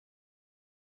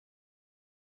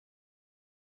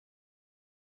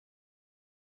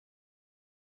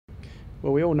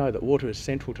Well, we all know that water is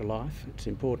central to life. It's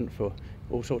important for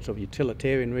all sorts of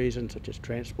utilitarian reasons, such as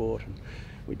transport, and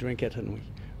we drink it and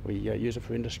we use it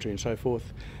for industry and so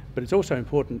forth. But it's also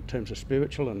important in terms of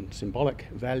spiritual and symbolic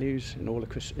values in all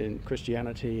in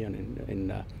Christianity and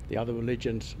in the other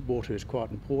religions. Water is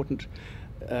quite important.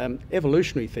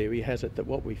 Evolutionary theory has it that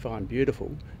what we find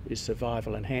beautiful is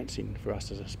survival enhancing for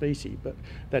us as a species, but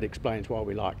that explains why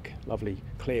we like lovely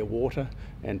clear water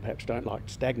and perhaps don't like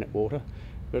stagnant water.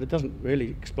 But it doesn't really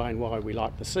explain why we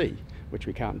like the sea, which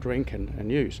we can't drink and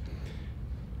use.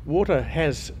 Water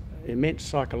has immense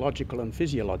psychological and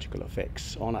physiological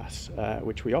effects on us,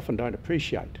 which we often don't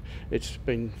appreciate. It's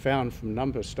been found from a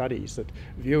number of studies that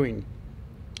viewing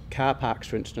car parks,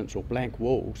 for instance, or blank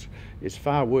walls is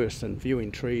far worse than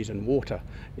viewing trees and water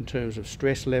in terms of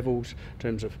stress levels, in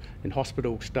terms of in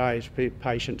hospital stays.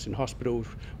 Patients in hospitals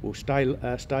will stay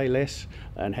less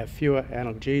and have fewer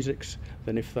analgesics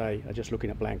than if they are just looking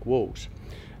at blank walls.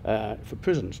 For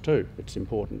prisons too, it's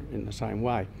important in the same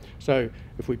way. So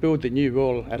if we build the new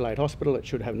Royal Adelaide Hospital, it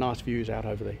should have nice views out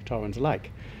over the Torrens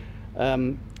Lake.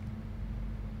 The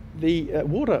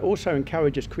water also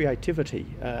encourages creativity.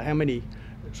 How many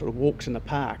sort of walks in the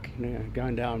park,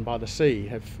 going down by the sea,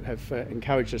 have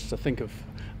encouraged us to think of,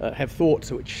 have thoughts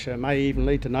which may even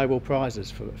lead to Nobel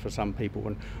Prizes for some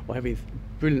people, or having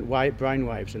brilliant brain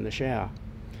waves in the shower.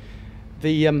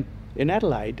 In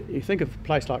Adelaide, you think of a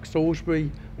place like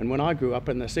Salisbury, and when I grew up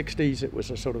in the 60s, it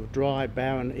was a sort of dry,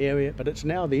 barren area, but it's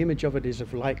now, the image of it is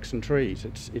of lakes and trees.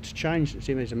 It's changed its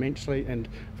image immensely, and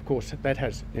of course that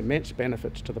has immense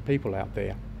benefits to the people out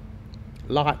there.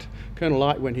 Colonel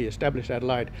Light, when he established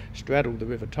Adelaide, straddled the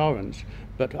River Torrens,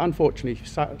 but unfortunately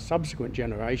subsequent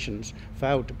generations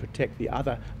failed to protect the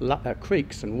other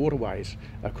creeks and waterways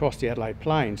across the Adelaide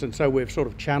Plains, and so we've sort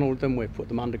of channeled them, we've put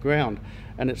them underground,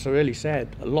 and it's a really sad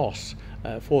loss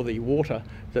for the water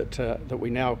that we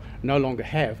now no longer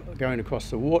have going across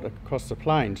the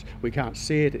plains. We can't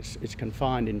see it, it's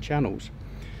confined in channels.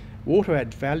 Water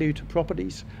adds value to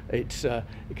properties. It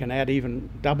can add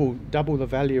even double the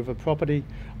value of a property.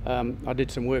 I did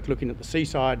some work looking at the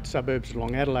seaside suburbs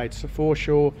along Adelaide's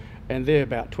foreshore, and they're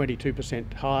about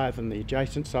 22% higher than the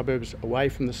adjacent suburbs away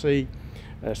from the sea.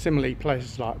 Similarly,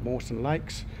 places like Mawson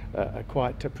Lakes are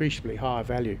quite appreciably higher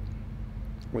value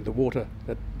with the water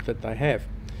that they have.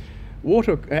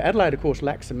 Adelaide, of course,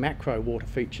 lacks the macro water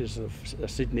features of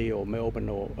Sydney or Melbourne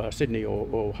or Sydney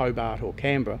or Hobart or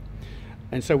Canberra.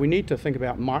 And so we need to think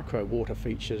about micro water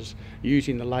features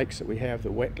using the lakes that we have, the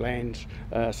wetlands,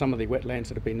 some of the wetlands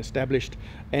that have been established,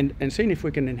 and seeing if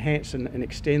we can enhance and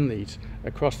extend these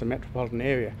across the metropolitan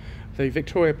area. The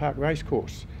Victoria Park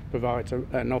Racecourse provides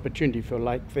an opportunity for a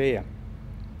lake there.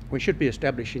 We should be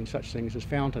establishing such things as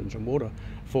fountains and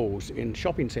waterfalls in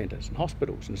shopping centres and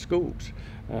hospitals and schools.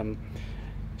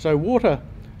 So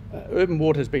urban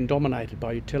water has been dominated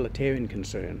by utilitarian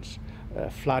concerns,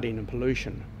 flooding and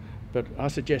pollution. But I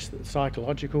suggest that the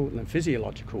psychological and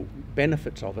physiological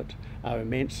benefits of it are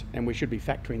immense, and we should be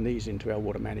factoring these into our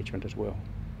water management as well.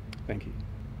 Thank you.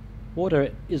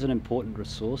 Water is an important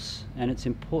resource, and it's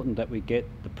important that we get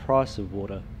the price of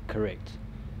water correct.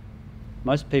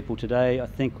 Most people today, I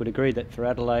think, would agree that for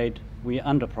Adelaide we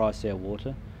underprice our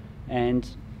water, and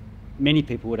many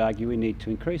people would argue we need to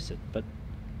increase it, but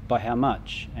by how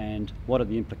much, and what are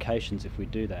the implications if we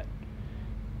do that?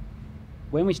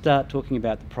 When we start talking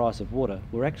about the price of water,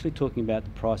 we're actually talking about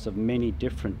the price of many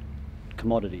different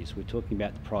commodities. We're talking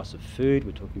about the price of food,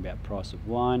 we're talking about the price of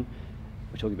wine,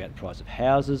 we're talking about the price of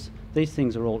houses. These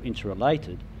things are all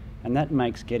interrelated, and that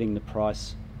makes getting the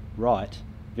price right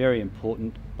very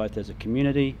important, both as a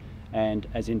community and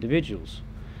as individuals.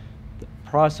 The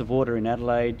price of water in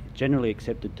Adelaide is generally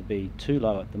accepted to be too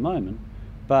low at the moment,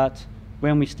 but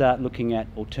when we start looking at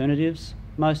alternatives,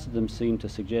 most of them seem to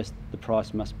suggest the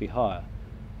price must be higher.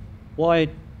 Why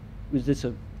is this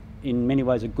in many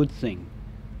ways a good thing?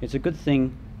 It's a good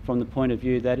thing from the point of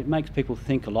view that it makes people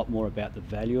think a lot more about the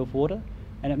value of water,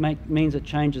 and it means it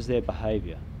changes their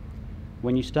behaviour.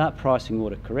 When you start pricing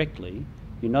water correctly,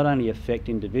 you not only affect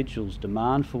individuals'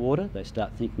 demand for water, they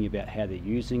start thinking about how they're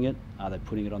using it, are they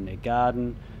putting it on their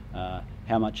garden,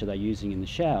 how much are they using in the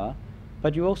shower,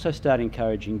 but you also start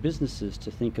encouraging businesses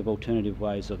to think of alternative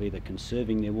ways of either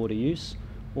conserving their water use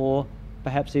or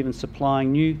perhaps even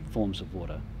supplying new forms of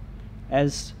water.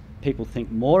 As people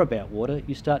think more about water,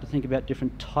 you start to think about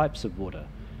different types of water.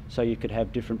 So you could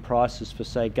have different prices for,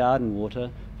 say, garden water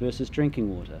versus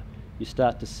drinking water. You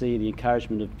start to see the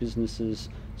encouragement of businesses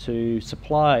to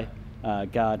supply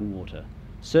garden water.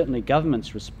 Certainly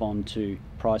governments respond to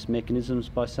price mechanisms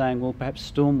by saying, well,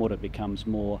 perhaps stormwater becomes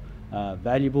more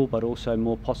valuable but also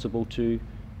more possible to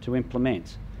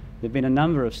implement. There have been a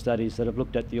number of studies that have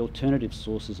looked at the alternative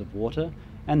sources of water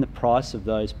and the price of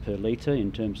those per litre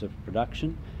in terms of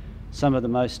production. Some of the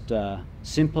most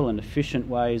simple and efficient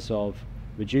ways of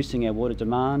reducing our water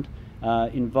demand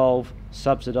involve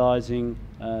subsidising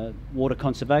water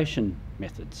conservation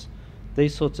methods.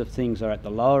 These sorts of things are at the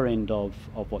lower end of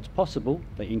what's possible.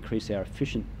 They increase our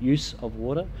efficient use of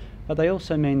water, but they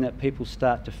also mean that people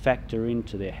start to factor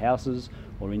into their houses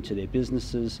or into their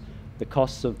businesses the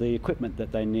costs of the equipment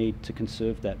that they need to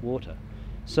conserve that water.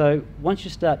 So once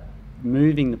you start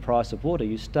moving the price of water,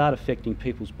 you start affecting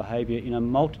people's behaviour in a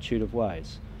multitude of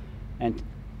ways. And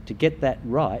to get that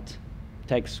right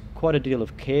takes quite a deal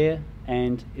of care,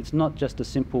 and it's not just a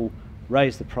simple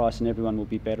raise the price and everyone will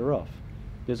be better off.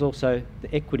 There's also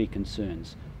the equity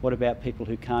concerns. What about people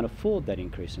who can't afford that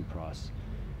increase in price?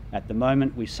 At the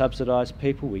moment, we subsidise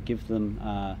people. We give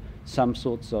them some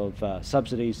sorts of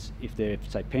subsidies if they're,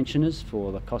 say, pensioners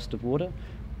for the cost of water.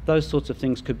 Those sorts of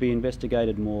things could be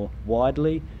investigated more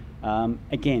widely.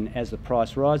 Again, as the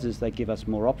price rises, they give us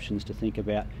more options to think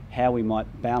about how we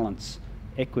might balance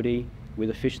equity with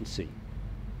efficiency.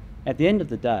 At the end of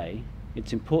the day,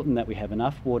 it's important that we have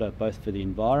enough water both for the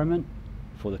environment,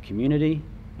 for the community,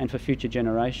 and for future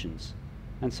generations.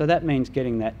 And so that means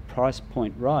getting that price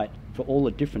point right for all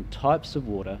the different types of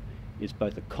water is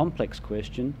both a complex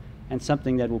question and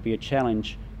something that will be a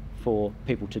challenge for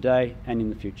people today and in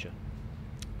the future.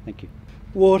 Thank you.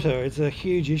 Water is a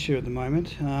huge issue at the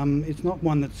moment. It's not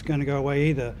one that's going to go away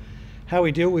either. How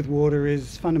we deal with water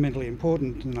is fundamentally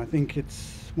important, and I think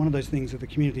it's one of those things that the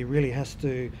community really has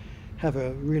to have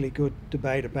a really good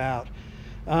debate about.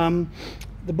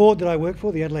 The board that I work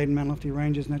for, the Adelaide and Mount Lothian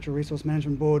Ranges Natural Resource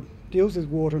Management Board, deals with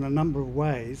water in a number of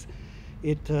ways.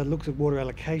 It looks at water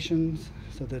allocations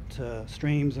so that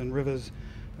streams and rivers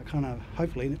are kind of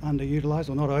hopefully underutilised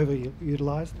or not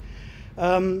overutilised.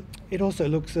 It also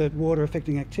looks at water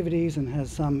affecting activities and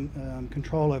has some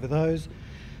control over those.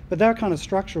 But they're kind of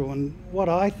structural, and what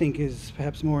I think is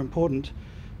perhaps more important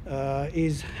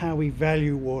is how we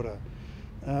value water.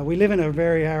 We live in a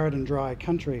very arid and dry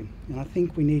country, and I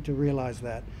think we need to realise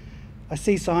that. I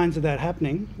see signs of that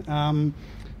happening.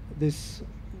 This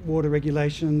water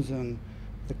regulations and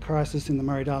the crisis in the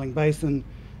Murray-Darling Basin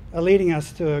are leading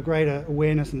us to a greater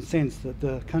awareness and sense that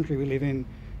the country we live in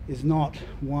is not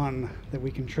one that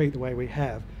we can treat the way we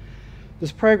have.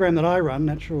 This program that I run,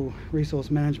 Natural Resource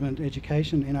Management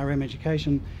Education, NRM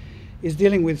Education, is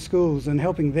dealing with schools and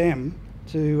helping them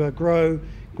to grow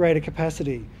greater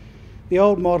capacity. The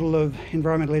old model of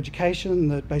environmental education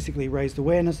that basically raised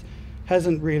awareness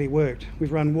hasn't really worked.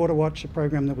 We've run Water Watch, a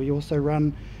program that we also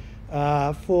run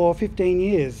for 15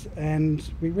 years, and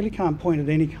we really can't point at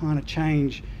any kind of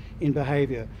change in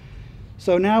behaviour.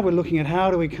 So now we're looking at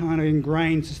how do we kind of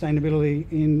ingrain sustainability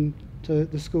into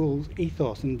the school's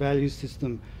ethos and value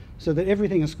system so that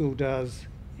everything a school does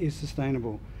is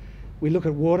sustainable. We look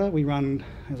at water. We run,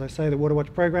 as I say, the Water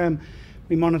Watch program.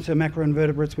 We monitor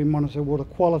macroinvertebrates. We monitor water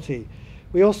quality.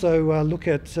 We also look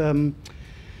at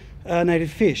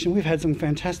native fish, and we've had some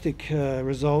fantastic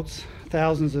results,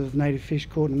 thousands of native fish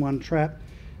caught in one trap,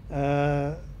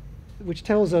 which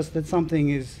tells us that something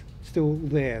is still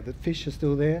there, that fish are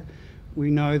still there. We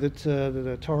know that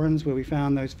the Torrens, where we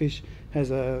found those fish,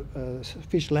 has a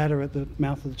fish ladder at the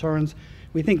mouth of the Torrens.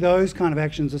 We think those kind of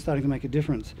actions are starting to make a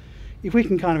difference. If we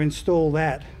can kind of install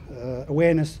that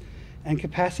awareness and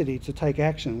capacity to take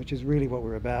action, which is really what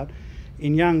we're about,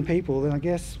 in young people, then I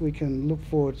guess we can look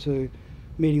forward to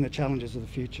meeting the challenges of the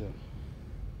future.